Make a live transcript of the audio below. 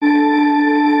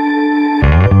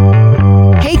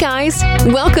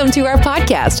Welcome to our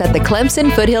podcast at the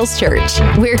Clemson Foothills Church.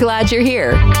 We're glad you're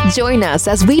here. Join us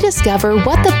as we discover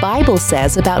what the Bible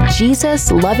says about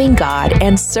Jesus, loving God,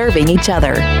 and serving each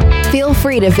other. Feel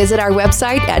free to visit our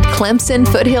website at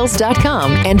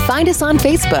clemsonfoothills.com and find us on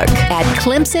Facebook at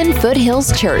Clemson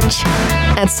Foothills Church.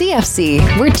 At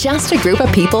CFC, we're just a group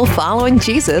of people following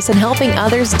Jesus and helping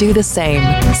others do the same.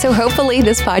 So hopefully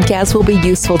this podcast will be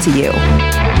useful to you.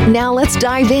 Now let's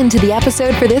dive into the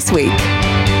episode for this week.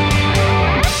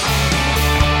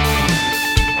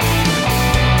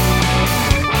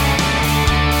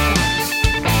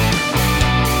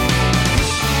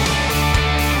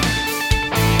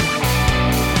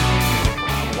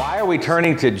 We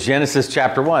turning to Genesis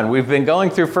chapter 1. We've been going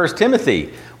through 1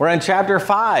 Timothy. We're in chapter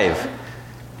 5.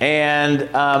 And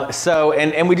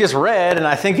we just read, and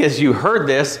I think as you heard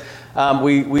this,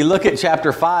 we look at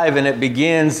chapter 5 and it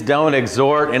begins, don't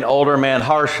exhort an older man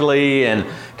harshly, and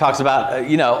talks about,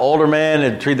 older men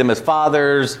and treat them as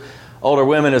fathers, older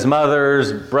women as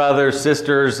mothers, brothers,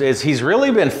 sisters. He's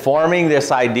really been forming this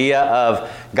idea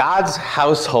of God's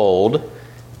household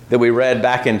that we read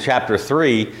back in chapter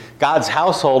 3, God's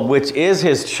household, which is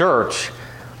his church,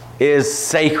 is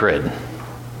sacred.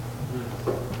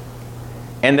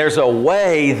 And there's a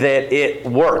way that it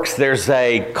works. There's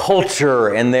a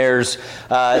culture and there's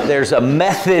a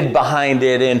method behind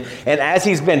it. And as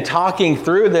he's been talking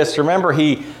through this, remember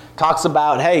he talks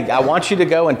about, hey, I want you to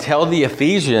go and tell the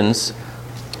Ephesians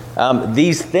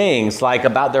these things, like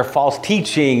about their false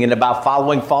teaching and about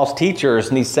following false teachers.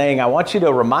 And he's saying, I want you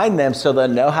to remind them so they'll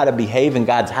know how to behave in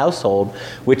God's household,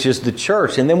 which is the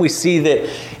church. And then we see that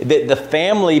the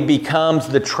family becomes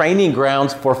the training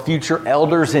grounds for future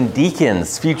elders and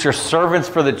deacons, future servants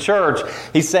for the church.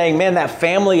 He's saying, man, that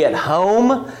family at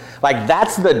home, like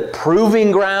that's the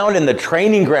proving ground and the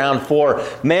training ground for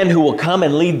men who will come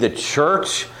and lead the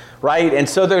church, right? And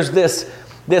so there's this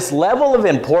level of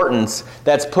importance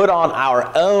that's put on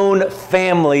our own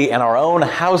family and our own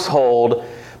household,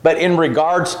 but in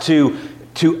regards to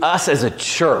us as a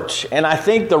church. And I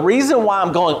think the reason why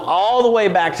I'm going all the way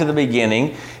back to the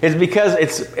beginning is because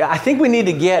I think we need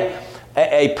to get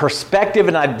a perspective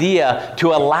and idea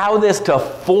to allow this to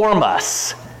form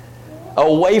us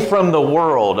away from the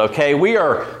world, okay? We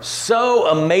are so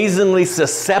amazingly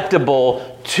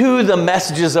susceptible to the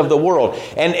messages of the world.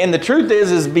 And the truth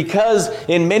is because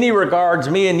in many regards,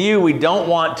 me and you, we don't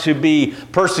want to be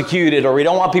persecuted, or we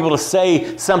don't want people to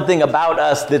say something about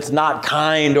us that's not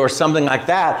kind or something like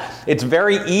that. It's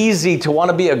very easy to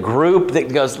want to be a group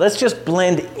that goes, let's just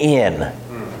blend in.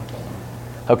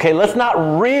 Okay, let's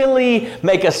not really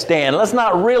make a stand. Let's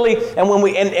not really, and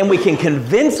we can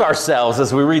convince ourselves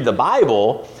as we read the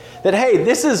Bible that, hey,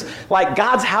 this is like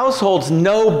God's household's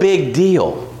no big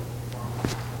deal.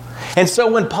 And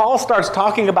so when Paul starts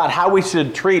talking about how we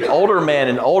should treat older men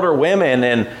and older women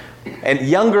and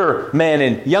younger men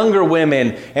and younger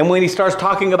women, and when he starts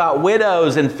talking about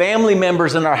widows and family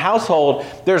members in our household,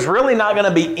 there's really not going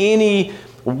to be any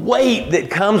weight that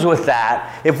comes with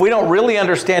that if we don't really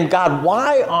understand, God,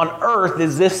 why on earth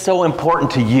is this so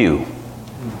important to you?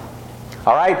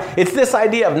 All right? It's this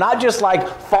idea of not just like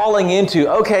falling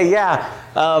into, okay,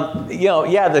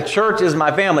 the church is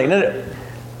my family. No.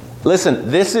 Listen,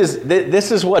 this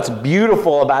is what's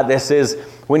beautiful about this is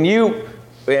when you,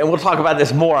 and we'll talk about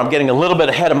this more, I'm getting a little bit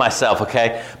ahead of myself,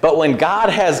 okay? But when God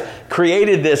has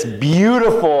created this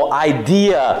beautiful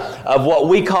idea of what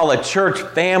we call a church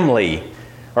family,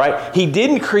 right? He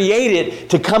didn't create it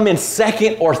to come in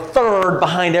second or third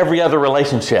behind every other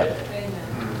relationship.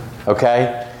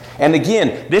 Okay? And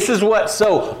again, this is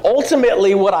so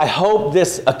ultimately what I hope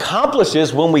this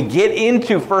accomplishes when we get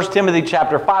into 1 Timothy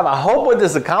chapter 5, I hope what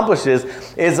this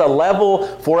accomplishes is a level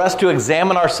for us to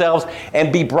examine ourselves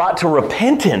and be brought to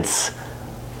repentance.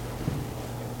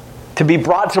 To be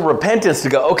brought to repentance, to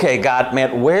go, okay, God,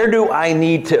 man, where do I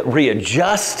need to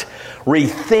readjust,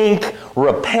 rethink,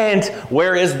 repent?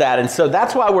 Where is that? And so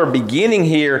that's why we're beginning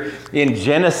here in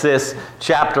Genesis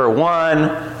chapter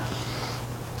 1.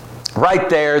 Right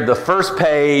there, the first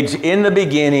page, in the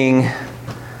beginning.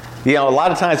 A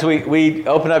lot of times we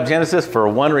open up Genesis for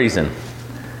one reason,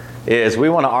 is we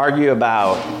want to argue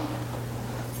about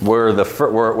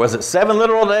was it 7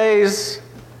 literal days?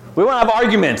 We want to have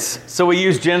arguments, so we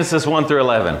use Genesis 1 through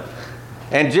 11.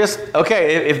 And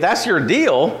if that's your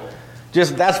deal,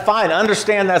 that's fine.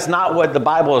 Understand that's not what the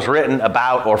Bible is written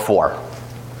about or for.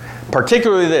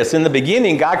 Particularly this, in the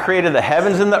beginning, God created the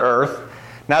heavens and the earth.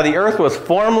 Now the earth was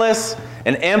formless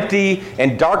and empty,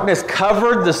 and darkness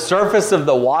covered the surface of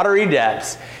the watery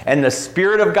depths, and the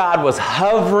Spirit of God was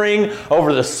hovering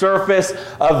over the surface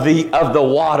of the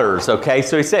waters. Okay,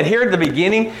 so he said here at the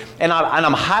beginning, and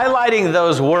I'm highlighting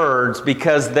those words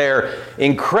because they're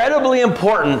incredibly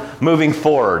important moving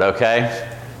forward. Okay.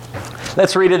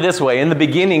 Let's read it this way. In the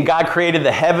beginning, God created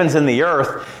the heavens and the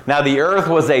earth. Now the earth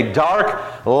was a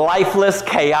dark, lifeless,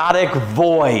 chaotic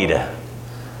void.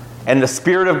 And the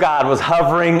Spirit of God was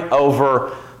hovering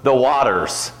over the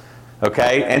waters.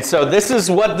 Okay? And so this is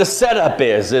what the setup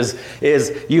is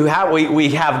we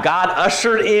have God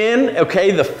ushered in,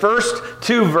 okay, the first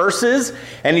two verses.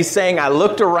 And he's saying, I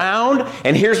looked around,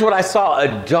 and here's what I saw.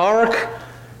 A dark,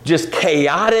 just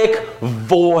chaotic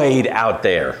void out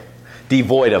there.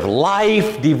 Devoid of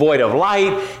life, devoid of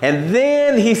light. And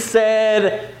then he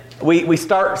said, we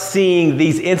start seeing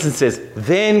these instances.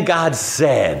 Then God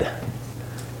said,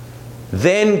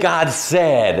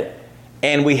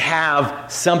 and we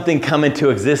have something come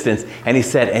into existence. And he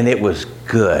said, and it was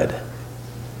good.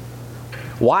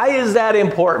 Why is that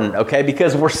important? Okay,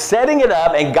 because we're setting it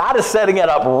up, and God is setting it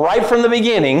up right from the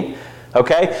beginning.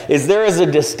 Okay, there is a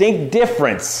distinct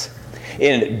difference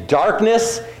in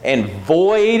darkness and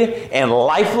void and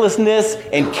lifelessness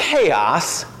and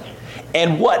chaos,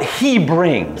 and what he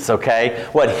brings, okay?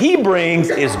 What he brings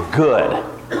is good.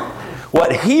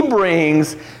 What he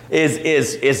brings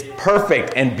is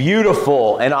perfect and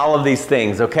beautiful and all of these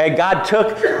things, okay? God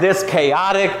took this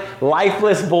chaotic,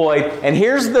 lifeless void, and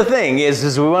here's the thing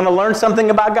is we want to learn something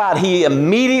about God. He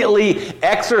immediately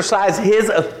exercised his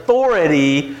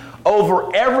authority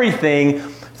over everything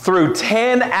through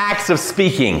 10 acts of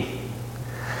speaking.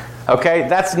 Okay,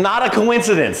 that's not a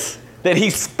coincidence that he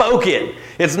spoke it.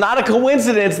 It's not a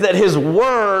coincidence that his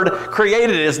word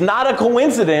created it. It's not a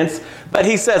coincidence, but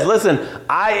he says, listen,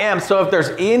 I am. So if there's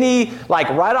any, like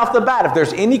right off the bat, if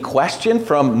there's any question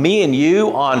from me and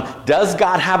you on does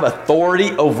God have authority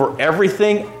over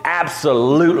everything?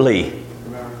 Absolutely.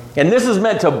 And this is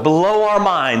meant to blow our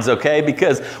minds, okay?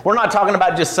 Because we're not talking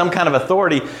about just some kind of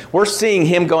authority. We're seeing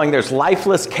him going, there's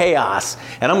lifeless chaos,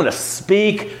 and I'm going to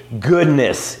speak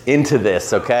goodness into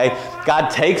this, okay? God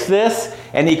takes this,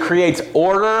 and he creates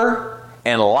order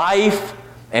and life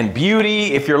and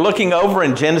beauty. If you're looking over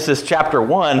in Genesis chapter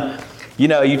 1,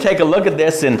 you take a look at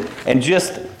this and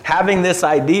just having this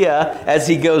idea as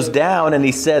he goes down, and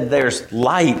he said there's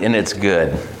light and it's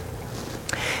good.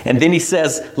 And then he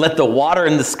says, let the water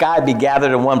and the sky be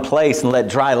gathered in one place, and let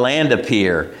dry land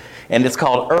appear. And it's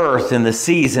called earth and the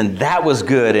seas, and that was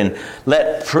good. And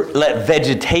let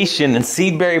vegetation and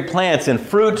seed-bearing plants and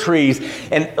fruit trees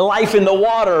and life in the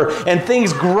water and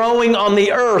things growing on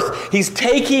the earth. He's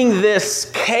taking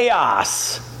this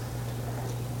chaos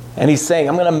and he's saying,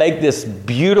 I'm going to make this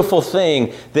beautiful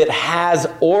thing that has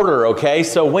order, okay?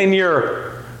 So when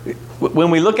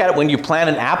we look at it, when you plant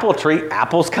an apple tree,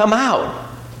 apples come out.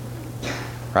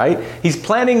 Right? He's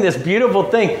planting this beautiful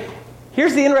thing.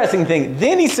 Here's the interesting thing.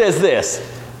 Then he says this,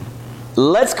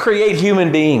 let's create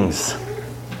human beings.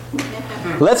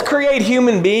 Let's create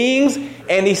human beings.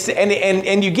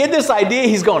 And you get this idea,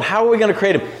 he's going, how are we going to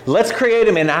create them? Let's create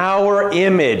them in our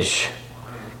image.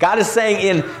 God is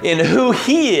saying in who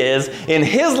he is, in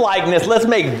his likeness, let's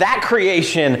make that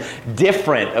creation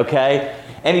different, okay?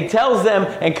 And he tells them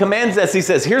and commands us, he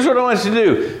says, here's what I want you to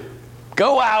do.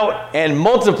 Go out and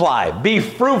multiply. Be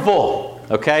fruitful.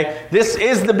 Okay? This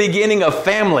is the beginning of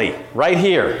family right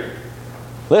here.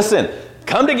 Listen,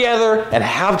 come together and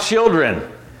have children.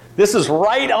 This is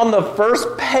right on the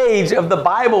first page of the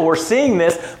Bible. We're seeing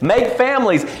this. Make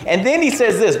families. And then he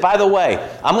says this, by the way,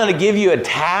 I'm going to give you a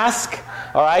task,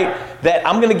 all right, that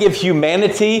I'm going to give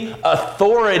humanity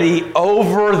authority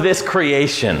over this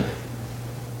creation.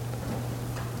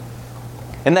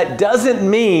 And that doesn't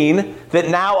mean that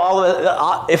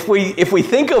now if we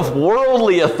think of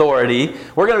worldly authority,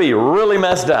 we're going to be really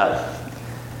messed up.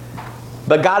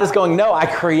 But God is going, no, I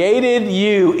created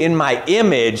you in my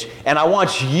image, and I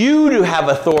want you to have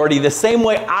authority the same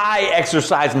way I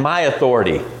exercise my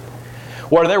authority.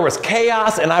 Where there was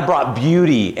chaos, and I brought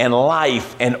beauty and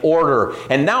life and order.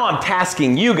 And now I'm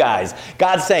tasking you guys.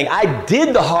 God's saying, I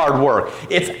did the hard work.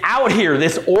 It's out here.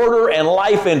 This order and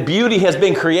life and beauty has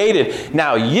been created.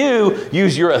 Now you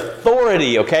use your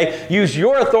authority, okay? Use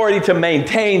your authority to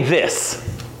maintain this.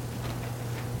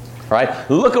 Right?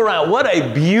 Look around. What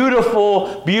a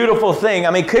beautiful, beautiful thing.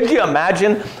 I mean, could you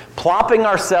imagine plopping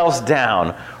ourselves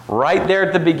down right there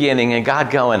at the beginning and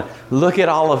God going, look at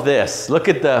all of this. Look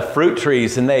at the fruit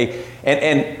trees. And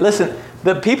listen,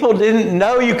 The people didn't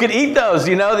know you could eat those.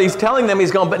 He's telling them,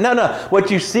 he's going, but no, what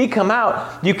you see come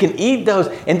out, you can eat those.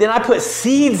 And then I put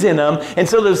seeds in them. And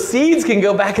so those seeds can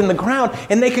go back in the ground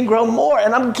and they can grow more.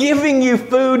 And I'm giving you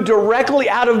food directly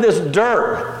out of this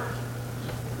dirt.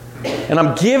 And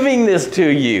I'm giving this to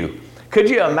you. Could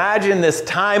you imagine this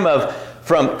time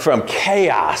from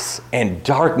chaos and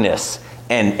darkness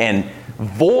and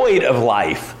void of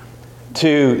life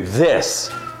to this,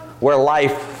 where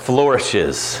life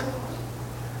flourishes?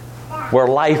 Where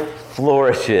life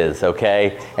flourishes,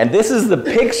 okay? And this is the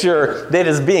picture that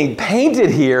is being painted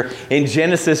here in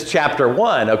Genesis chapter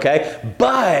 1, okay?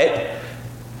 But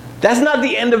that's not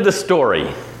the end of the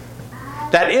story.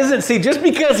 That isn't, see, just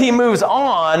because he moves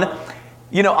on,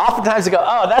 oftentimes they go,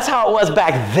 oh, that's how it was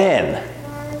back then.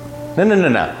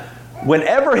 No.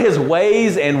 Whenever his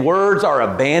ways and words are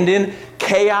abandoned,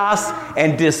 chaos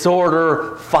and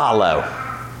disorder follow.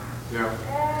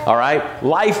 Yeah. All right?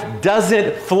 Life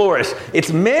doesn't flourish.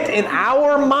 It's meant in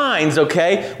our minds,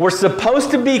 okay? We're supposed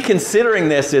to be considering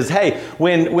this as, hey,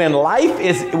 when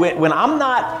I'm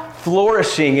not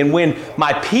flourishing and when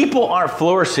my people aren't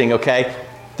flourishing, okay,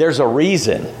 there's a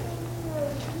reason,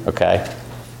 okay?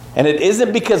 And it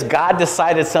isn't because God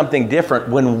decided something different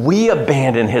when we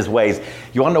abandon his ways.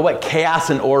 You want to know what? Chaos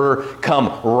and order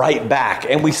come right back.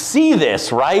 And we see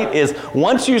this, right? Is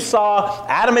once you saw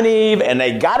Adam and Eve and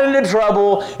they got into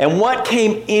trouble, and what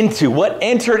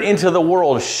entered into the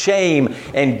world? Shame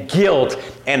and guilt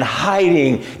and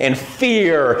hiding and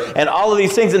fear and all of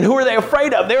these things. And who are they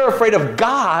afraid of? They're afraid of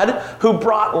God, who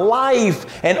brought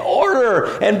life and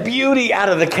order and beauty out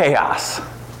of the chaos.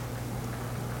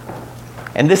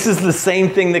 And this is the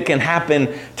same thing that can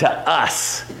happen to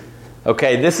us.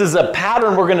 Okay, this is a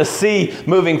pattern we're going to see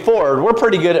moving forward. We're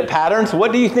pretty good at patterns.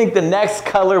 What do you think the next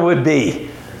color would be?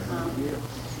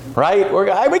 Right?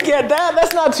 We get that.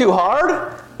 That's not too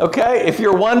hard. Okay, if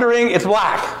you're wondering, it's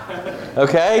black.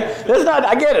 Okay,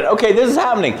 I get it. Okay, this is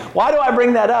happening. Why do I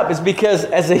bring that up? It's because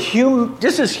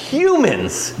just as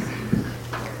humans,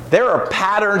 there are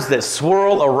patterns that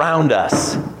swirl around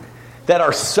us that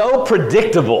are so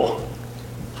predictable.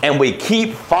 And we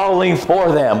keep falling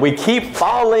for them. We keep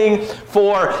falling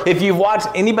for, if you've watched,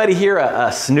 anybody here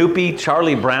a Snoopy,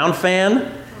 Charlie Brown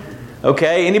fan?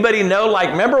 Okay, anybody know,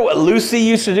 remember what Lucy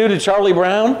used to do to Charlie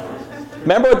Brown?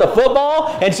 Remember with the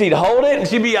football? And she'd hold it and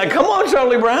she'd be like, come on,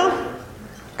 Charlie Brown.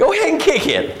 Go ahead and kick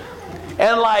it.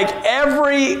 And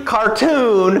every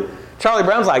cartoon, Charlie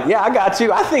Brown's like, yeah, I got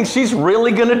you. I think she's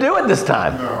really going to do it this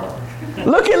time. No.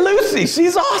 Look at Lucy.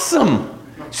 She's awesome.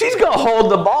 She's going to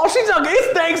hold the ball.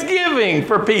 It's Thanksgiving,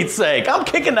 for Pete's sake. I'm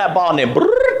kicking that ball in there.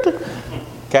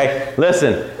 Okay,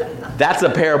 listen. That's a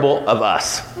parable of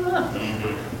us.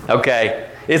 Okay,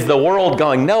 is the world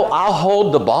going, no, I'll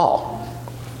hold the ball.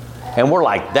 And we're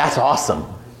like, that's awesome.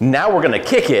 Now we're going to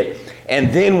kick it.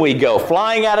 And then we go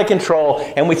flying out of control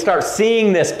and we start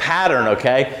seeing this pattern,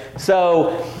 okay?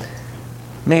 So,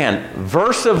 man,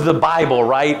 verse of the Bible,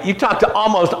 right? You talk to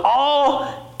almost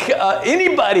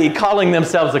anybody calling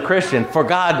themselves a Christian. For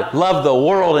God loved the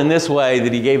world in this way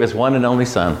that he gave his one and only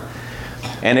son.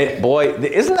 And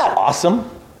isn't that awesome?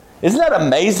 Isn't that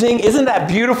amazing? Isn't that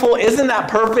beautiful? Isn't that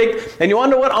perfect? And you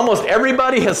want to know what? Almost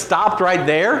everybody has stopped right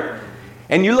there.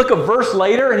 And you look a verse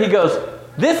later and he goes,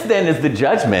 this then is the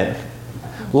judgment.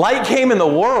 Light came in the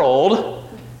world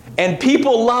and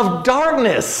people loved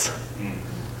darkness.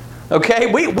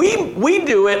 Okay, we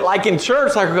do it like in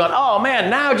church, like we're going, oh man,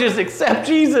 now just accept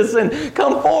Jesus and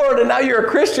come forward and now you're a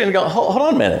Christian. Go, hold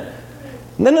on a minute.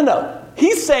 No.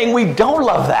 He's saying we don't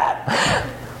love that.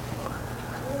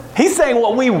 He's saying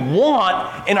what we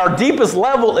want in our deepest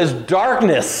level is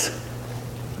darkness.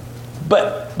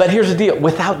 But here's the deal,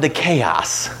 without the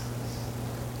chaos.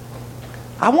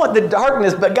 I want the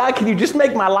darkness, but God, can you just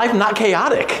make my life not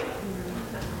chaotic?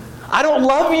 I don't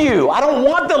love you. I don't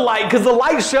want the light because the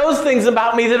light shows things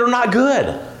about me that are not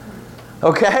good.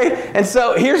 Okay? And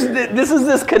so this is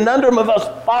this conundrum of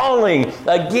us falling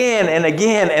again and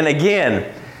again and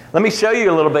again. Let me show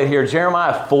you a little bit here.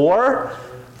 Jeremiah 4,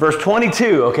 verse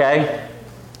 22, okay?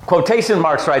 Quotation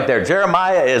marks right there.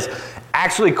 Jeremiah is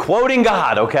actually quoting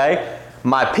God, okay?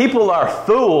 My people are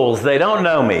fools. They don't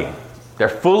know me. They're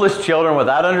foolish children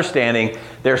without understanding.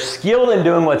 They're skilled in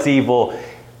doing what's evil.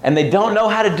 And they don't know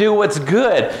how to do what's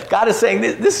good. God is saying,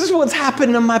 this is what's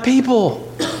happened to my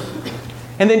people.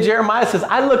 And then Jeremiah says,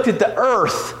 I looked at the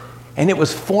earth and it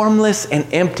was formless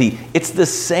and empty. It's the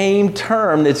same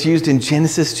term that's used in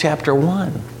Genesis chapter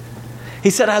 1. He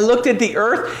said, I looked at the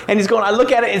earth and he's going, I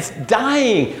look at it, it's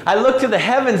dying. I looked at the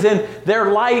heavens and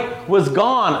their light was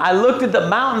gone. I looked at the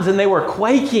mountains and they were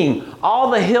quaking. All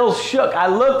the hills shook. I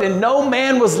looked and no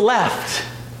man was left.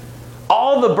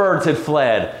 All the birds had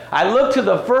fled. I looked to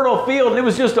the fertile field, and it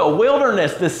was just a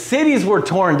wilderness. The cities were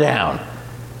torn down.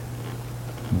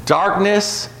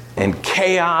 Darkness and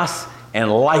chaos and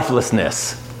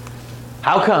lifelessness.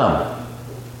 How come?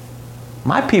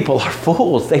 My people are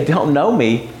fools. They don't know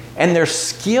me, and they're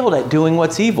skilled at doing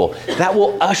what's evil. That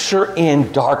will usher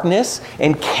in darkness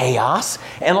and chaos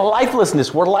and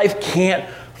lifelessness where life can't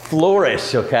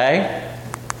flourish, okay?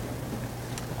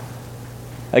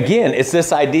 Again, it's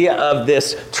this idea of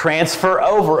this transfer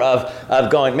over of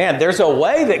going, man, there's a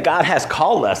way that God has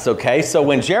called us, okay? So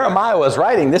when Jeremiah was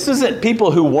writing, this isn't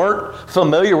people who weren't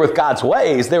familiar with God's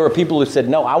ways. They were people who said,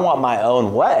 no, I want my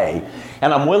own way.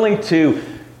 And I'm willing to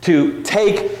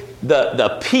take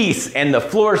the peace and the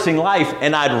flourishing life,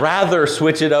 and I'd rather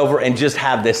switch it over and just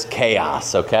have this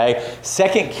chaos, okay? 2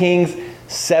 Kings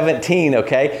 17,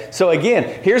 okay? So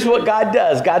again, here's what God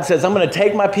does. God says, I'm going to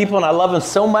take my people, and I love them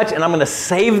so much, and I'm going to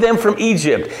save them from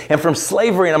Egypt and from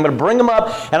slavery, and I'm going to bring them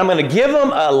up, and I'm going to give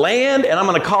them a land, and I'm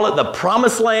going to call it the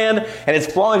Promised Land, and it's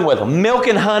flowing with milk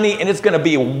and honey, and it's going to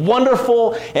be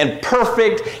wonderful and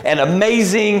perfect and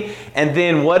amazing. And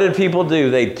then what did people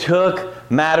do? They took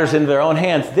matters into their own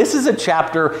hands. This is a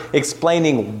chapter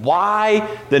explaining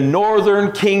why the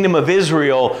northern kingdom of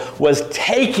Israel was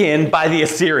taken by the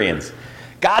Assyrians.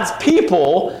 God's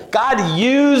people, God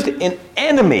used an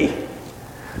enemy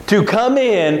to come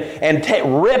in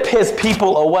and rip his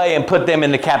people away and put them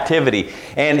into captivity.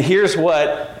 And here's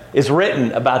what is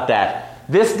written about that.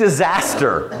 This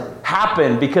disaster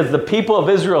happened because the people of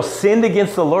Israel sinned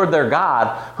against the Lord their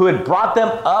God, who had brought them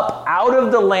up out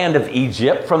of the land of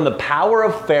Egypt from the power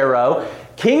of Pharaoh,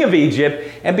 king of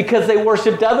Egypt, and because they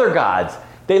worshiped other gods.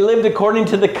 They lived according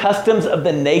to the customs of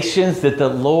the nations that the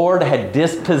Lord had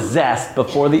dispossessed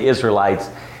before the Israelites,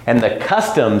 and the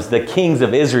customs the kings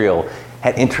of Israel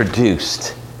had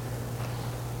introduced.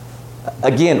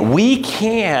 Again, we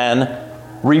can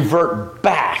revert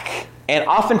back, and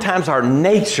oftentimes our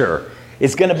nature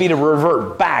is going to be to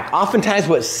revert back. Oftentimes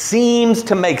what seems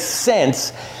to make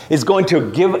sense is going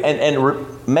to give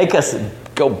and make us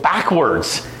go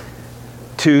backwards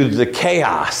to the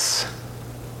chaos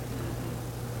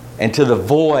and to the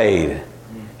void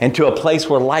and to a place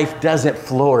where life doesn't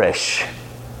flourish.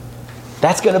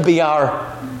 That's going to be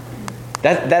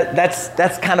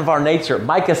that's kind of our nature.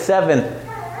 Micah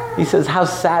 7, he says, how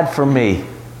sad for me.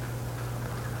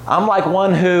 I'm like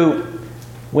one who,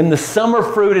 when the summer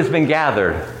fruit has been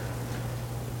gathered,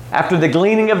 after the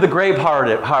gleaning of the grape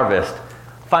harvest,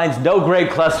 finds no grape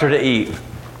cluster to eat,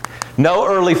 no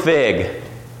early fig.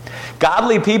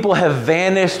 Godly people have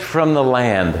vanished from the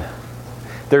land.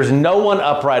 There's no one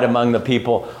upright among the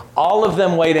people. All of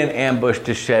them wait in ambush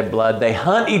to shed blood. They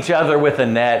hunt each other with a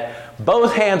net.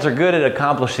 Both hands are good at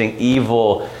accomplishing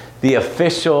evil. The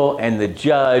official and the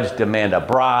judge demand a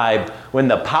bribe. When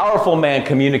the powerful man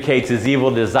communicates his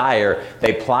evil desire,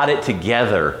 they plot it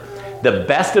together. The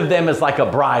best of them is like a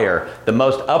briar. The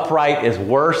most upright is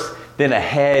worse than a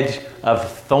hedge of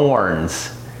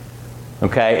thorns.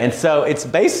 Okay, and so it's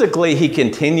basically, he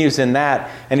continues in that,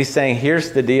 and he's saying,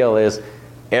 here's the deal is,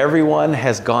 everyone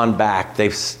has gone back.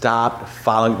 They've stopped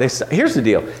following. Here's the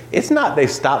deal. It's not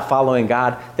they've stopped following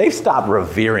God. They've stopped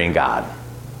revering God.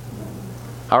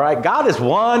 All right? God is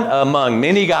one among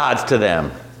many gods to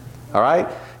them. All right?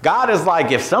 God is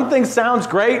like, if something sounds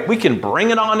great, we can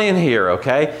bring it on in here,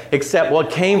 okay? Except what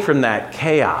came from that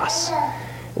chaos.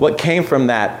 What came from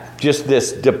that, just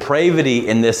this depravity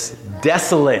in this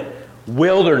desolate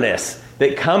wilderness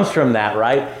that comes from that,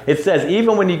 right? It says,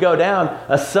 even when you go down,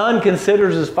 a son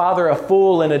considers his father a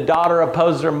fool, and a daughter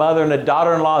opposes her mother, and a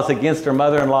daughter-in-law is against her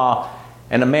mother-in-law,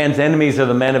 and a man's enemies are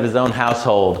the men of his own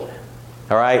household.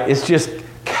 All right? It's just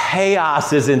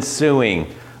chaos is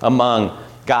ensuing among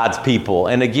God's people.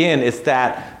 And again, it's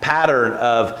that pattern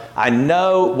of, I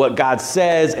know what God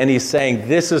says, and he's saying,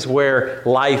 this is where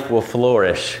life will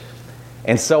flourish.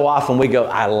 And so often we go,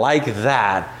 I like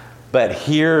that, but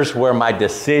here's where my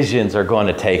decisions are going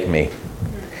to take me.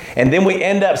 And then we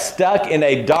end up stuck in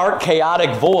a dark,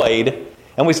 chaotic void,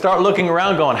 and we start looking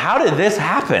around going, how did this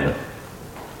happen?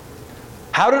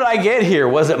 How did I get here?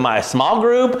 Was it my small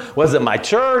group? Was it my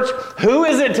church? Who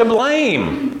is it to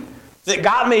blame that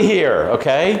got me here,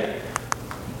 okay?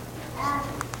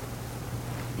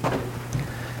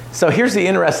 So here's the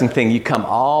interesting thing. You come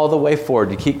all the way forward.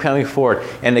 You keep coming forward.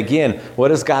 And again, what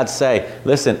does God say?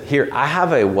 Listen, here, I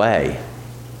have a way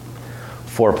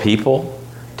for people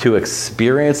to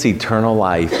experience eternal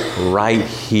life right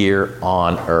here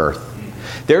on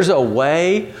earth. There's a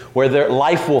way where their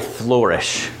life will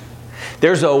flourish.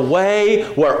 There's a way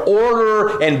where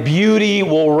order and beauty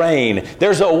will reign.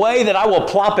 There's a way that I will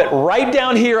plop it right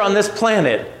down here on this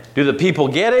planet, Do the people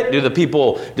get it? Do the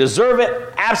people deserve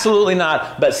it? Absolutely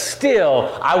not. But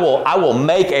still, I will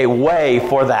make a way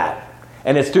for that.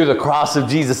 And it's through the cross of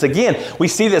Jesus. Again, we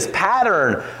see this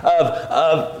pattern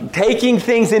of taking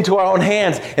things into our own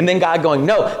hands and then God going,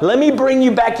 no, let me bring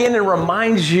you back in and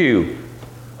remind you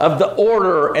of the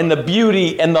order and the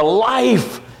beauty and the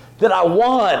life that I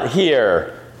want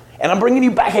here. And I'm bringing you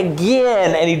back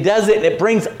again. And he does it, and it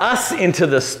brings us into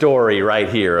the story right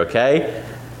here, okay?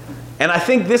 And I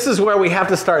think this is where we have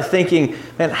to start thinking,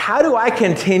 man, how do I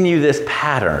continue this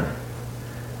pattern?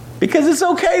 Because it's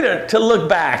okay to look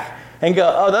back and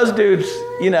go, oh, those dudes,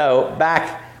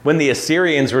 back when the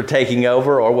Assyrians were taking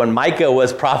over, or when Micah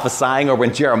was prophesying, or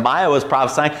when Jeremiah was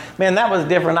prophesying, man, that was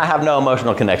different. I have no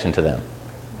emotional connection to them.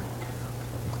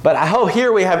 But I hope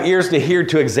here we have ears to hear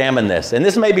to examine this. And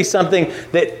this may be something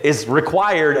that is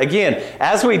required, again,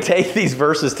 as we take these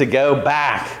verses to go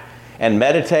back and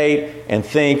meditate and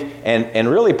think and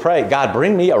really pray, God,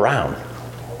 bring me around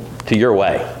to your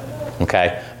way,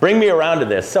 okay? Bring me around to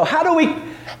this. So how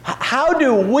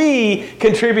do we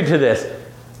contribute to this?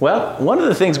 Well, one of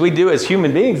the things we do as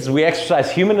human beings is we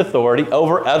exercise human authority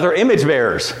over other image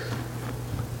bearers,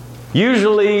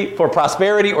 usually for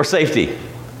prosperity or safety.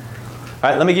 All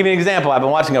right, let me give you an example. I've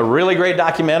been watching a really great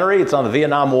documentary. It's on the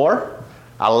Vietnam War.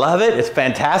 I love it. It's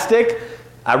fantastic.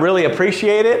 I really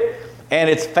appreciate it. And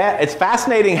it's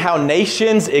fascinating how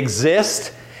nations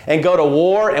exist and go to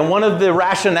war. And one of the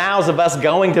rationales of us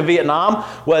going to Vietnam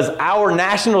was our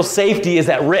national safety is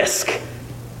at risk.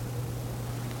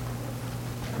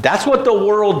 That's what the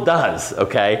world does,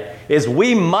 okay? Is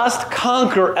we must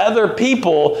conquer other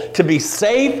people to be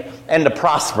safe and to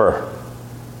prosper.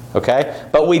 Okay?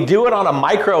 But we do it on a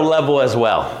micro level as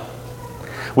well.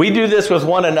 We do this with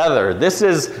one another. This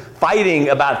is fighting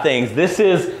about things. This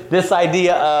is this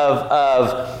idea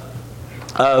of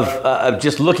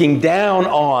just looking down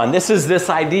on. This is this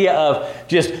idea of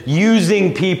just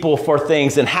using people for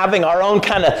things and having our own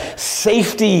kind of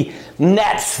safety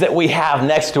nets that we have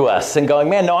next to us and going,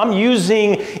 man, no, I'm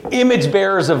using image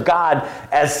bearers of God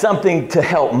as something to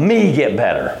help me get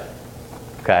better.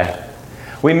 Okay?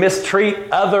 We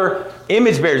mistreat other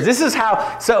image bearers. This is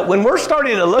how, so when we're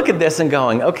starting to look at this and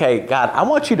going, okay, God, I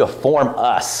want you to form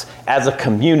us as a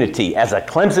community, as a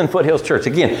Clemson Foothills Church.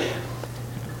 Again,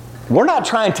 we're not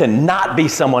trying to not be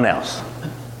someone else.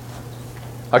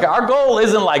 Okay, our goal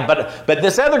isn't like, but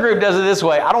this other group does it this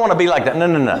way. I don't want to be like that. No.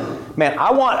 Man,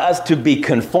 I want us to be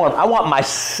conformed. I want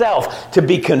myself to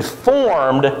be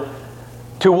conformed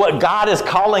to what God is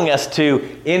calling us to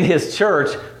in His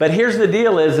church. But here's the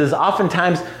deal is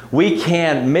oftentimes we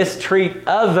can mistreat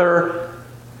other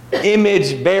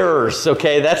image bearers,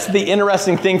 okay? That's the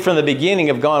interesting thing from the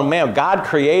beginning of going, man, God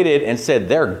created and said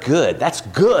they're good. That's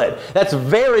good. That's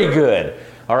very good,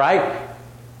 all right?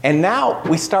 And now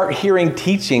we start hearing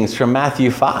teachings from Matthew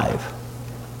 5.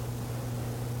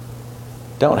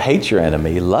 Don't hate your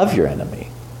enemy, love your enemy.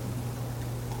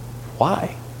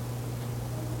 Why?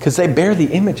 Because they bear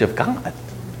the image of God.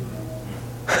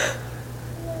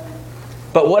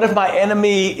 But what if my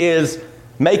enemy is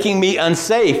making me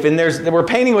unsafe? And we're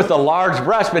painting with a large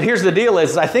brush, but here's the deal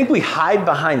is I think we hide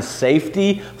behind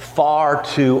safety far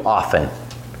too often.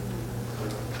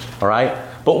 All right?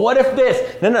 But what if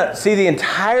this? No. See, the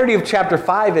entirety of chapter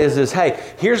 5 is hey,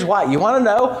 here's why. You want to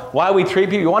know why we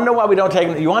treat people? You want to know why we don't take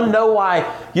them? You want to know why,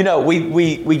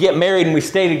 we get married and we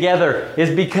stay together? Is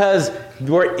because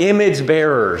we're image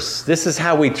bearers. This is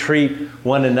how we treat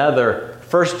one another.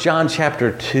 1 John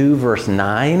chapter 2, verse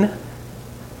 9.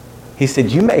 He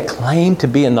said, you may claim to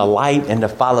be in the light and to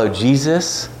follow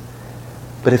Jesus,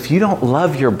 but if you don't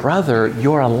love your brother,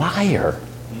 you're a liar.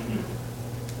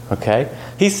 Okay?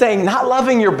 He's saying not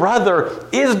loving your brother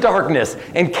is darkness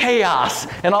and chaos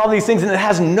and all these things, and it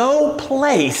has no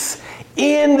place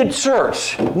in the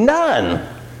church. None.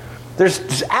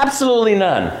 There's absolutely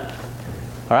none.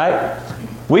 All right?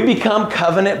 We become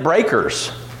covenant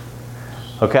breakers.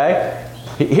 Okay?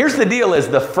 Here's the deal is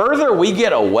the further we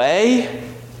get away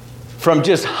from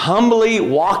just humbly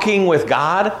walking with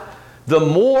God, the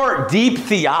more deep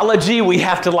theology we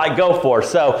have to go for.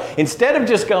 So instead of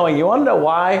just going, you want to know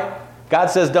why God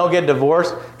says don't get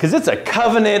divorced? Because it's a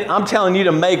covenant I'm telling you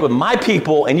to make with my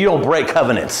people, and you don't break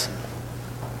covenants.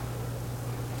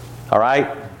 All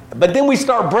right? But then we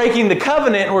start breaking the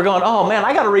covenant, and we're going, oh man,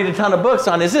 I got to read a ton of books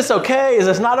on, is this okay? Is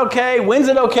this not okay? When's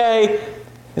it okay?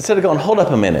 Instead of going, hold up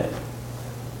a minute.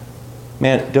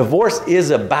 Man, divorce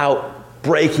is about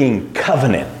breaking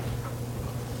covenant.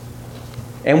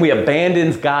 And we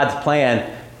abandon God's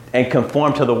plan and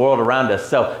conform to the world around us.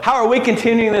 So how are we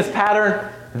continuing this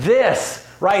pattern? This,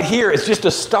 right here is just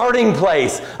a starting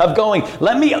place of going,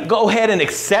 let me go ahead and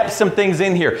accept some things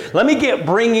in here. Let me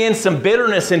bring in some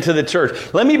bitterness into the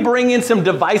church. Let me bring in some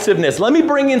divisiveness. Let me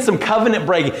bring in some covenant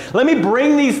breaking. Let me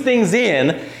bring these things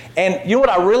in. And you know what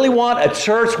I really want? A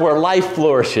church where life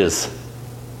flourishes.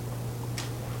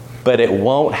 But it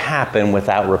won't happen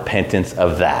without repentance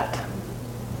of that.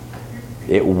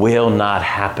 It will not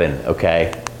happen,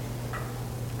 okay?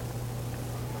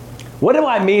 What do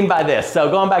I mean by this? So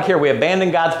going back here, we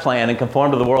abandon God's plan and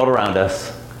conform to the world around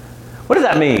us. What does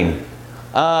that mean?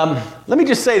 Let me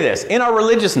just say this. In our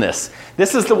religiousness,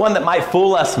 this is the one that might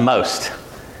fool us most.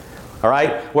 All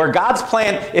right? Where God's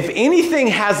plan, if anything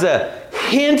has a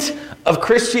hint of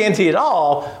Christianity at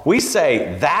all, we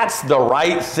say that's the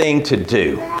right thing to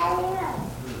do.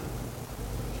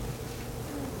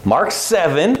 Mark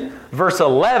 7, verse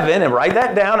 11, and write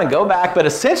that down and go back. But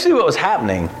essentially what was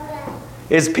happening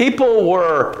is people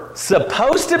were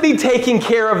supposed to be taking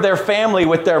care of their family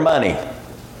with their money.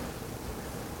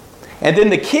 And then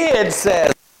the kid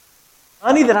says,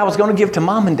 money that I was going to give to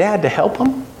mom and dad to help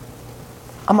them,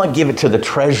 I'm going to give it to the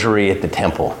treasury at the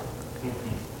temple.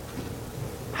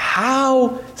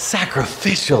 How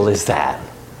sacrificial is that?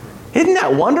 Isn't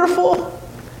that wonderful?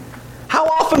 How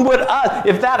often would us,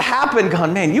 if that happened,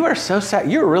 going, man, you are so sad,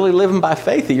 you're really living by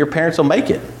faith that your parents will make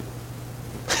it.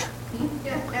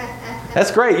 That's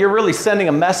great. You're really sending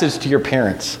a message to your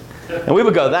parents. And we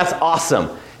would go, that's awesome.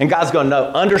 And God's going, no,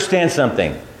 understand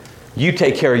something. You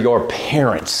take care of your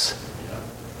parents.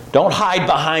 Don't hide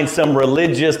behind some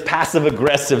religious,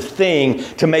 passive-aggressive thing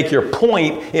to make your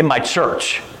point in my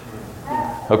church.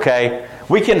 Okay?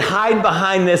 We can hide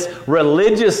behind this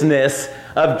religiousness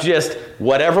of just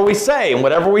whatever we say and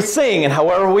whatever we sing and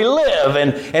however we live.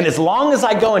 And as long as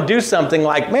I go and do something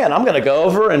like, man, I'm going to go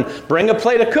over and bring a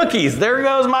plate of cookies. There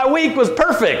goes my week was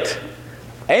perfect.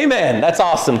 Amen. That's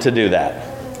awesome to do that.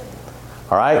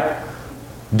 All right?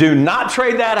 Do not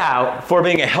trade that out for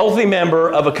being a healthy member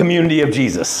of a community of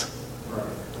Jesus.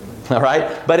 All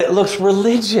right? But it looks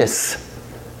religious.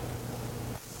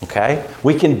 Okay?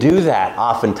 We can do that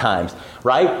oftentimes.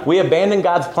 Right? We abandon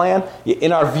God's plan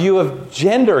in our view of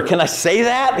gender. Can I say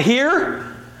that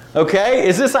here? Okay?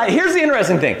 Here's the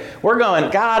interesting thing. We're going,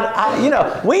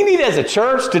 God, we need as a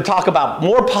church to talk about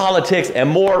more politics and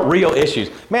more real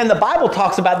issues. Man, the Bible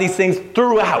talks about these things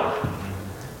throughout.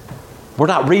 We're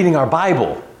not reading our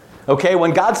Bible. Okay?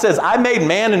 When God says, I made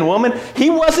man and woman,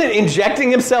 he wasn't injecting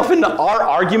himself into our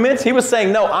arguments. He was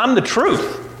saying, no, I'm the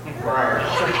truth.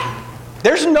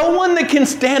 There's no one that can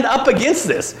stand up against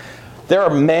this. There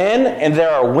are men and there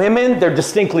are women. They're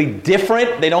distinctly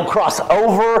different. They don't cross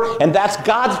over. And that's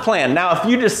God's plan. Now, if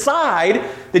you decide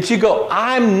that you go,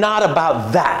 I'm not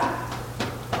about that,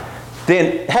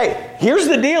 then, hey, here's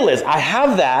the deal is I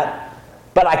have that,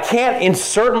 but I can't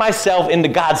insert myself into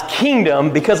God's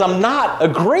kingdom because I'm not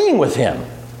agreeing with him.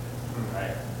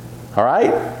 All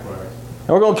right? And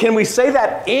we're going, can we say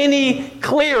that any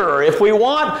clearer? If we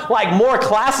want like more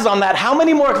classes on that, how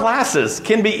many more classes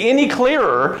can be any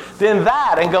clearer than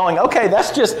that? And going, okay,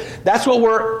 that's what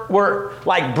we're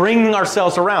like bringing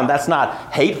ourselves around. That's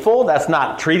not hateful. That's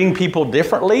not treating people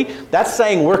differently. That's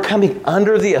saying we're coming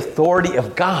under the authority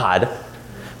of God,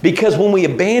 because when we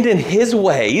abandon his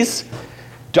ways,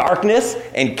 darkness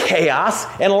and chaos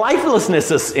and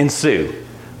lifelessness ensue.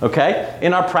 Okay?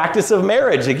 In our practice of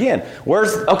marriage, again,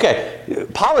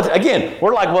 politics, again,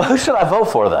 we're like, well, who should I vote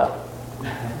for, though?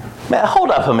 Man, hold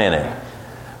up a minute.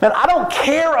 Man, I don't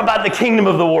care about the kingdom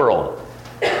of the world.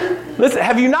 Listen,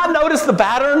 have you not noticed the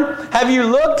pattern? Have you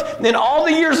looked? In all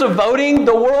the years of voting,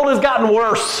 the world has gotten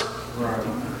worse.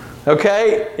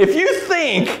 Okay? If you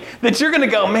think that you're going to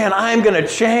go, man, I'm going to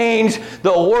change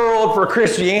the world for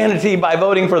Christianity by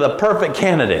voting for the perfect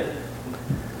candidate.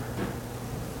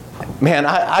 Man,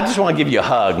 I just want to give you a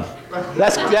hug.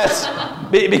 That's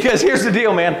because here's the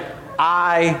deal, man.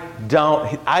 I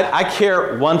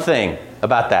care one thing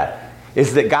about that,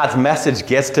 is that God's message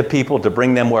gets to people to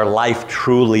bring them where life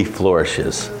truly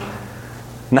flourishes.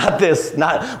 Who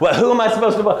am I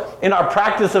supposed to vote? In our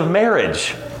practice of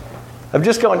marriage. Of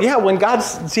just going, yeah, when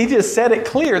he just said it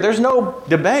clear, there's no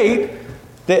debate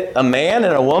that a man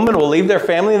and a woman will leave their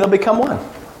family and they'll become one.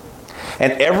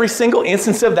 And every single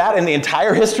instance of that in the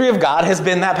entire history of God has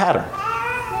been that pattern.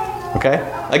 Okay?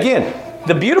 Again,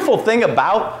 the beautiful thing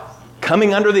about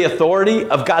coming under the authority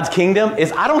of God's kingdom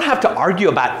is I don't have to argue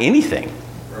about anything.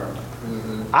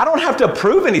 I don't have to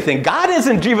prove anything. God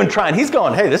isn't even trying. He's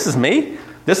going, hey, this is me.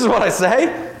 This is what I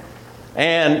say.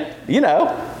 And,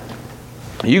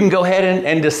 you can go ahead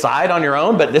and decide on your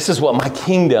own, but this is what my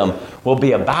kingdom will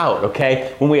be about,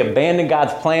 okay? When we abandon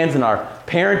God's plans in our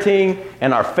parenting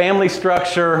and our family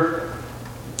structure,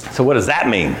 So what does that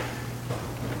mean?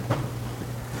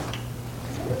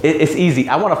 It's easy.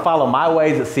 I want to follow my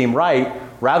ways that seem right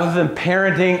rather than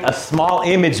parenting a small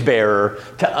image bearer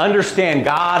to understand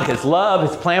God, His love,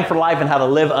 His plan for life, and how to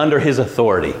live under His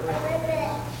authority.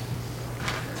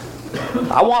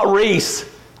 I want Reese,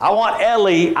 I want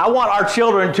Ellie, I want our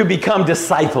children to become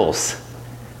disciples.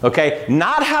 Okay?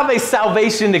 Not have a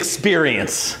salvation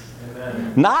experience.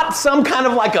 Amen. Not some kind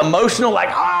of like emotional, like,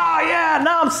 yeah,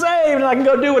 now I'm saved and I can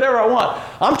go do whatever I want.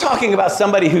 I'm talking about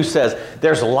somebody who says,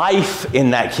 there's life in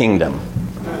that kingdom.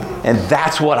 And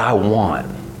that's what I want.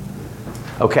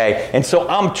 Okay? And so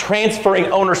I'm transferring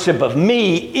ownership of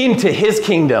me into His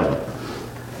kingdom.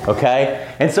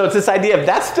 Okay? And so it's this idea of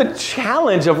that's the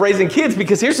challenge of raising kids,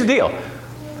 because here's the deal.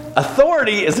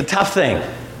 Authority is a tough thing.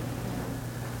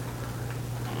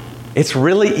 It's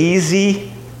really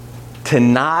easy to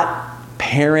not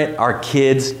parent our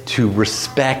kids to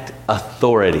respect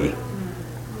authority.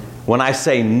 When I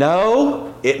say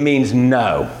no, it means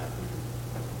no.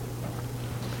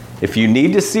 If you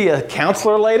need to see a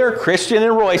counselor later, Christian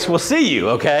and Royce will see you,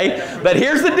 okay? But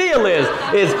here's the deal is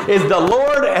the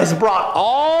Lord has brought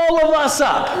all of us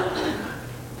up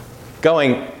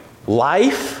going,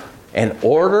 life and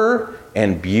order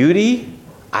and beauty,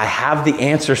 I have the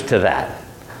answers to that.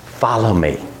 Follow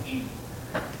me.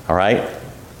 All right?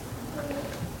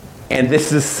 And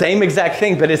this is the same exact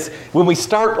thing, but it's when we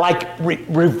start like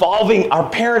revolving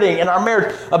our parenting and our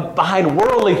marriage behind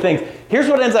worldly things, here's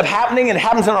what ends up happening, and it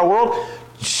happens in our world.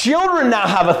 Children now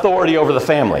have authority over the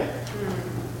family.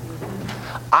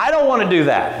 I don't want to do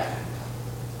that.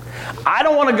 I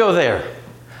don't want to go there.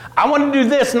 I want to do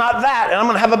this, not that, and I'm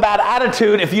going to have a bad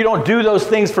attitude if you don't do those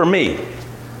things for me.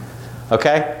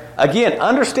 Okay? Again,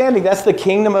 understanding that's the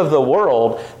kingdom of the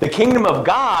world. The kingdom of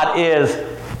God is,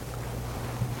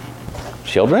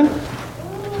 children,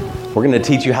 we're going to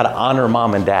teach you how to honor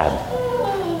mom and dad.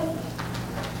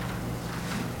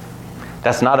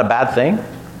 That's not a bad thing.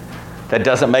 That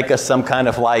doesn't make us some kind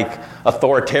of like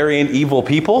authoritarian, evil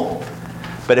people.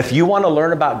 But if you want to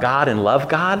learn about God and love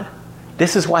God,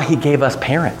 this is why He gave us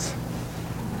parents.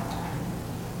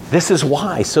 This is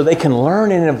why, so they can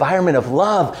learn in an environment of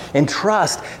love and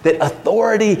trust that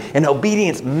authority and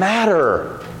obedience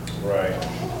matter.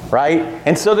 Right?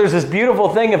 And so there's this beautiful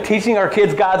thing of teaching our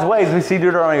kids God's ways. We see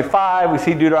Deuteronomy 5, we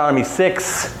see Deuteronomy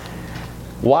 6.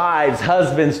 Wives,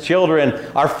 husbands, children.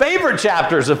 Our favorite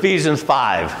chapter is Ephesians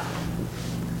 5.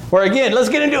 Where again, let's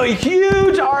get into a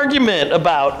huge argument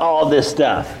about all this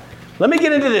stuff. Let me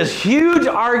get into this huge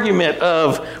argument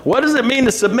of what does it mean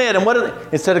to submit, and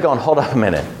instead of going, hold up a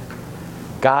minute.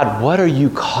 God, what are you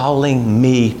calling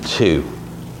me to?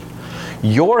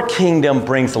 Your kingdom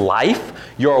brings life.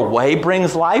 Your way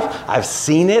brings life. I've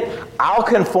seen it. I'll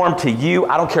conform to you.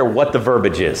 I don't care what the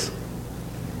verbiage is.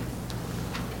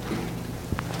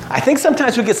 I think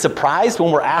sometimes we get surprised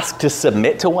when we're asked to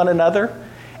submit to one another,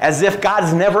 as if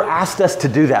God's never asked us to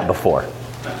do that before.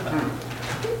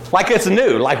 Like it's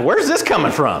new. Like, where's this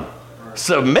coming from?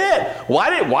 Submit?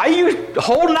 Why are you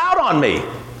holding out on me?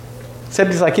 Except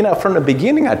He's like, from the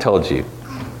beginning I told you,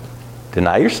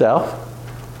 deny yourself,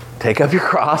 take up your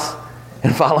cross,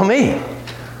 and follow me.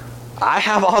 I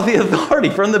have all the authority.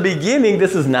 From the beginning,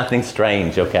 this is nothing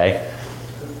strange, okay?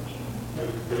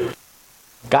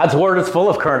 God's Word is full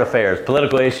of current affairs,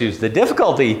 political issues. The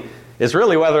difficulty is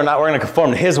really whether or not we're going to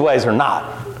conform to His ways or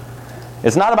not.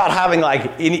 It's not about having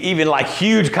even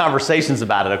huge conversations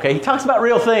about it, okay? He talks about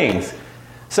real things.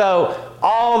 So,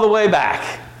 all the way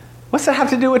back, what's that have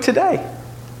to do with today?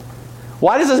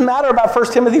 Why does this matter about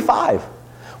 1 Timothy 5?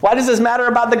 Why does this matter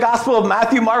about the gospel of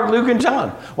Matthew, Mark, Luke, and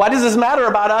John? Why does this matter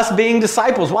about us being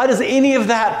disciples? Why does any of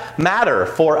that matter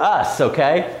for us,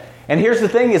 okay? And here's the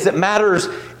thing is it matters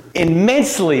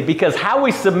immensely because how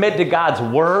we submit to God's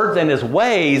words and His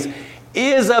ways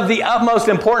is of the utmost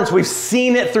importance. We've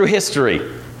seen it through history.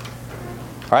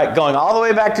 All right, going all the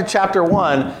way back to chapter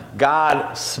 1,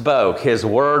 God spoke. His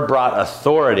word brought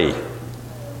authority.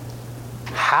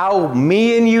 How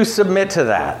me and you submit to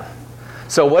that.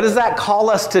 So what does that call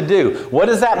us to do? What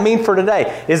does that mean for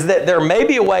today? Is that there may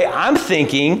be a way I'm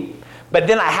thinking, but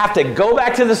then I have to go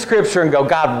back to the scripture and go,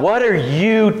 God, what are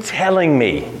you telling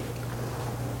me?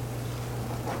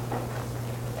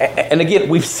 And again,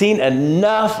 we've seen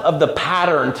enough of the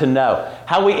pattern to know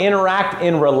how we interact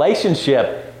in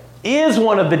relationship is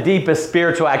one of the deepest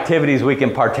spiritual activities we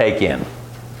can partake in.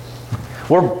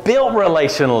 We're built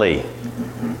relationally.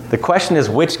 The question is,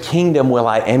 which kingdom will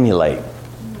I emulate?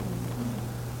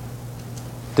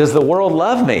 Does the world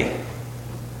love me?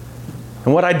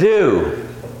 And what I do?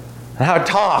 And how I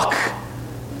talk?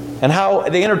 and how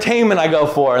the entertainment I go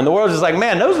for. And the world's just like,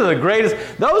 man, those are the greatest.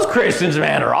 Those Christians,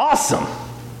 man, are awesome.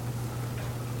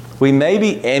 We may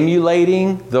be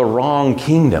emulating the wrong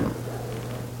kingdom.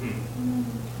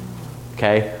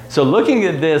 Okay? So looking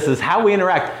at this is how we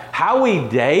interact. How we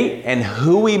date and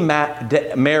who we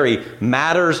marry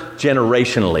matters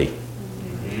generationally.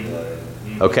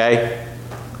 Okay?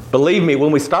 Believe me,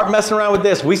 when we start messing around with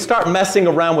this, we start messing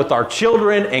around with our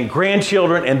children and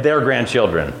grandchildren and their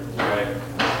grandchildren.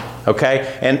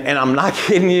 Okay? And I'm not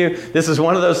kidding you. This is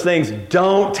one of those things.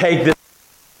 Don't take this.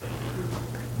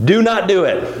 Do not do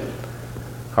it.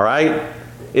 All right?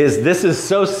 This is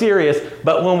so serious.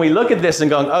 But when we look at this and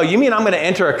going, oh, you mean I'm going to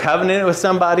enter a covenant with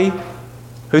somebody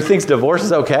who thinks divorce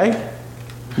is okay?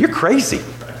 You're crazy.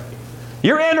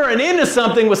 You're entering into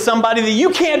something with somebody that you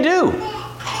can't do.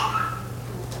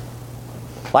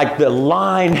 Like the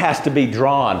line has to be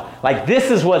drawn. Like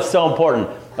this is what's so important.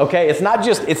 Okay, it's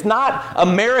not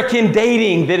American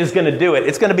dating that is going to do it.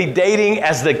 It's going to be dating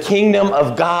as the kingdom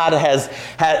of God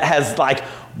has like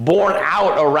born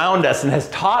out around us and has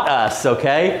taught us,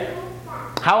 okay?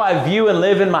 How I view and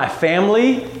live in my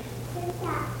family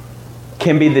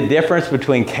can be the difference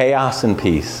between chaos and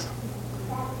peace.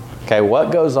 Okay,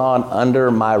 what goes on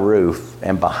under my roof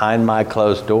and behind my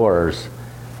closed doors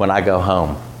when I go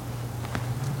home?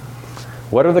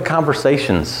 What are the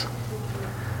conversations?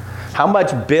 How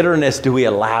much bitterness do we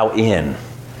allow in?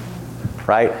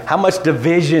 Right? How much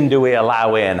division do we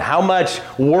allow in? How much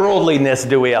worldliness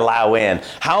do we allow in?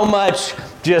 How much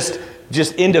just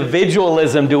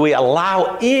individualism do we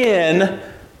allow in?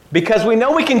 Because we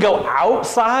know we can go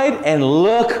outside and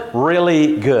look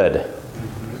really good.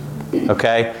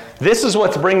 Okay? This is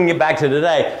what's bringing it back to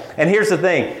today. And here's the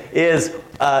thing, is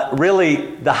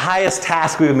really the highest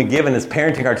task we've been given is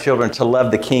parenting our children to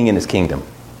love the King and His kingdom.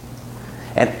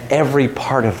 And every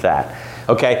part of that.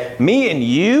 Okay? Me and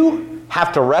you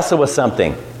have to wrestle with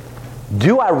something.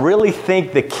 Do I really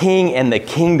think the King and the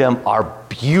kingdom are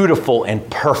beautiful and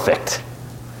perfect?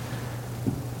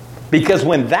 Because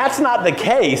when that's not the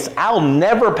case, I'll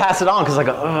never pass it on because I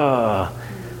go, oh,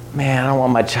 man, I don't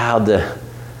want my child to,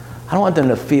 I don't want them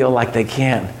to feel like they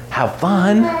can't have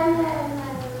fun. Man,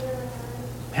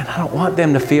 I don't want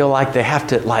them to feel like they have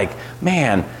to, like,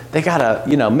 man, they got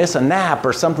to, miss a nap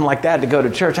or something like that to go to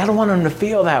church. I don't want them to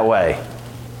feel that way.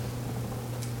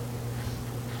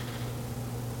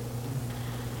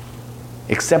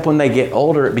 Except when they get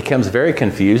older, it becomes very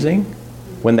confusing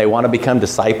when they want to become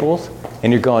disciples.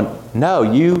 And you're going, no,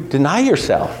 you deny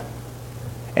yourself.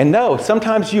 And no,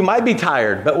 sometimes you might be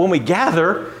tired. But when we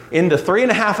gather in the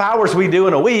 3.5 hours we do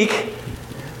in a week,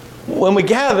 when we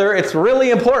gather, it's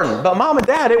really important. But Mom and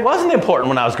Dad, it wasn't important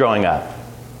when I was growing up.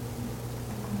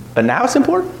 But now it's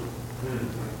important.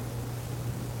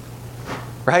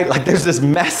 Right? Like there's this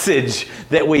message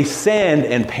that we send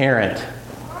and parent.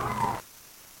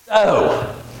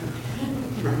 Oh.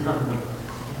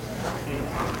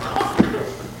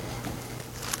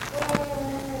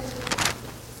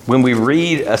 When we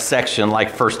read a section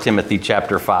like 1 Timothy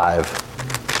chapter 5,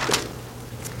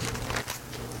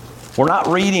 we're not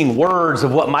reading words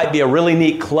of what might be a really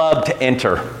neat club to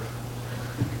enter.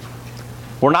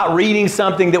 We're not reading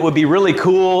something that would be really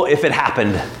cool if it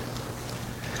happened.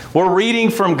 We're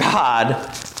reading from God.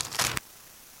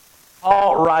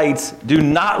 Paul writes, do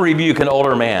not rebuke an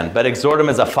older man, but exhort him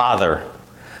as a father.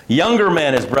 Younger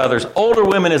men as brothers, older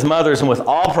women as mothers, and with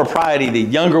all propriety, the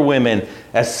younger women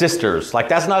as sisters. Like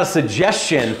that's not a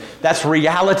suggestion, that's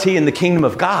reality in the kingdom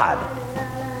of God.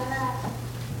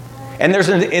 And there's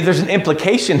an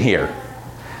implication here.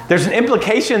 There's an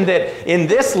implication that in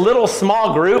this little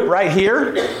small group right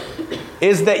here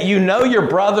is that you know your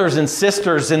brothers and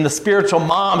sisters and the spiritual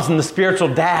moms and the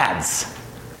spiritual dads.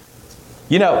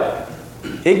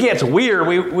 It gets weird.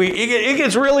 It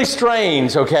gets really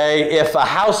strange, okay, if a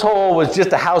household was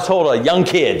just a household of young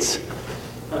kids.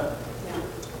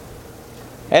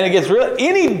 And it gets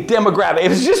any demographic,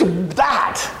 if it's just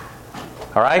that,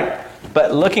 all right?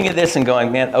 But looking at this and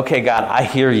going, man, okay, God, I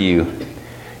hear you.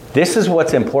 This is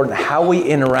what's important, how we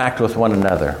interact with one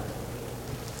another.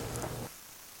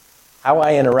 How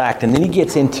I interact. And then he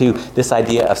gets into this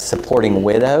idea of supporting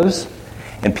widows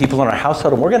and people in our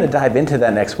household, and we're going to dive into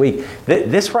that next week.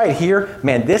 This right here,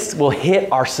 man, this will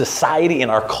hit our society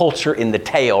and our culture in the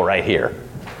tail right here,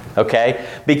 okay?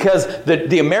 Because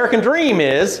the American dream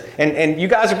is, and you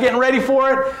guys are getting ready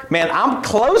for it, man, I'm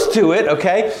close to it,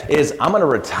 okay, is I'm going to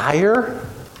retire,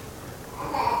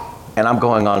 and I'm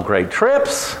going on great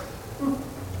trips,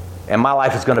 and my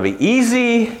life is going to be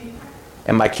easy,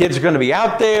 and my kids are going to be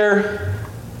out there,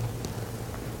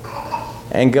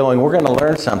 and going, we're going to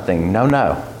learn something.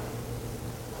 No.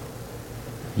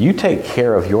 you take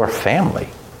care of your family.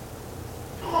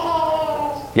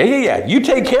 Yeah. You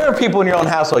take care of people in your own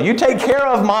household. You take care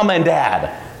of mom and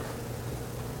dad.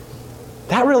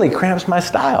 That really cramps my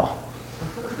style.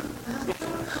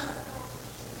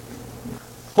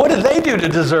 What did they do to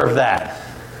deserve that?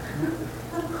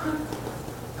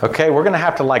 Okay, we're going to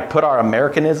have to put our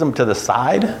Americanism to the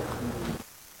side.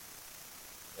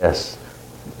 Yes.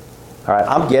 All right,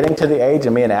 I'm getting to the age,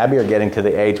 and me and Abby are getting to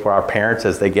the age where our parents,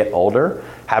 as they get older,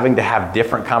 having to have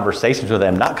different conversations with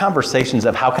them. Not conversations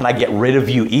of how can I get rid of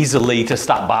you easily to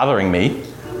stop bothering me.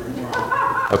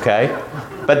 Okay?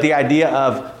 But the idea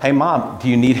of, hey, Mom, do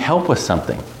you need help with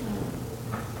something?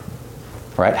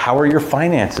 Right? How are your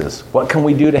finances? What can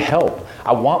we do to help?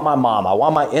 I want my mom, I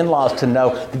want my in-laws to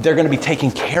know that they're going to be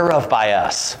taken care of by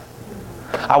us.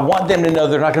 I want them to know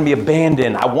they're not going to be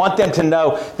abandoned. I want them to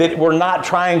know that we're not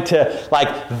trying to,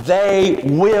 they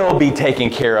will be taken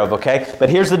care of, okay?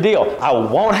 But here's the deal. I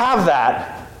won't have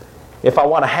that if I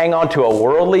want to hang on to a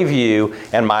worldly view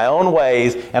and my own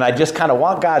ways, and I just kind of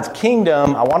want God's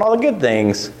kingdom. I want all the good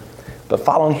things, but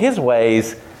following His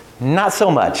ways, not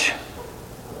so much.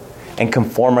 And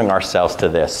conforming ourselves to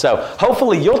this. So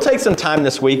hopefully you'll take some time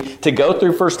this week to go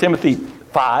through 1 Timothy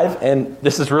 5, and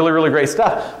this is really, really great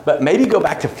stuff. But maybe go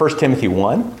back to 1 Timothy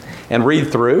 1 and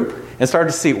read through and start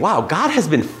to see, wow, God has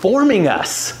been forming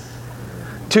us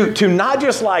to not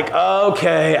just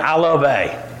okay, I'll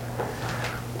obey.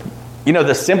 You know,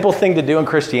 the simple thing to do in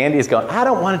Christianity is go, I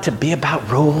don't want it to be about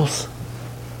rules.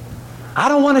 I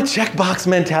don't want a checkbox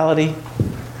mentality.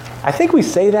 I think we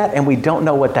say that and we don't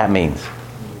know what that means.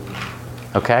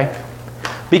 Okay?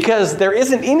 Because there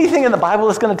isn't anything in the Bible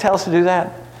that's going to tell us to do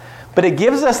that. But it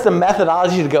gives us the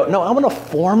methodology to go, no, I'm going to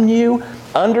form you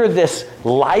under this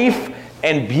life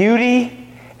and beauty,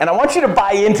 and I want you to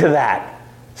buy into that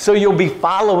so you'll be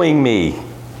following me.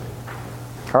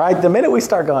 All right? The minute we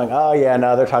start going, oh, yeah,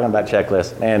 no, they're talking about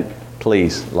checklists, and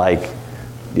please,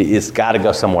 it's got to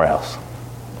go somewhere else.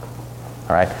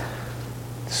 All right?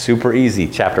 Super easy.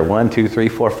 Chapter 1, 2, 3,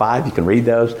 4, 5. You can read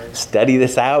those. Study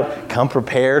this out. Come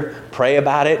prepared. Pray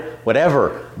about it.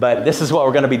 Whatever. But this is what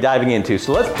we're going to be diving into.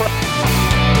 So let's pray.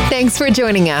 Thanks for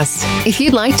joining us. If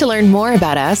you'd like to learn more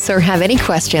about us or have any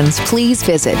questions, please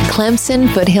visit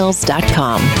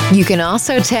ClemsonFoothills.com. You can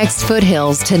also text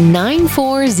Foothills to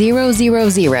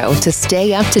 94000 to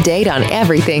stay up to date on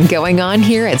everything going on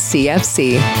here at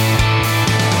CFC.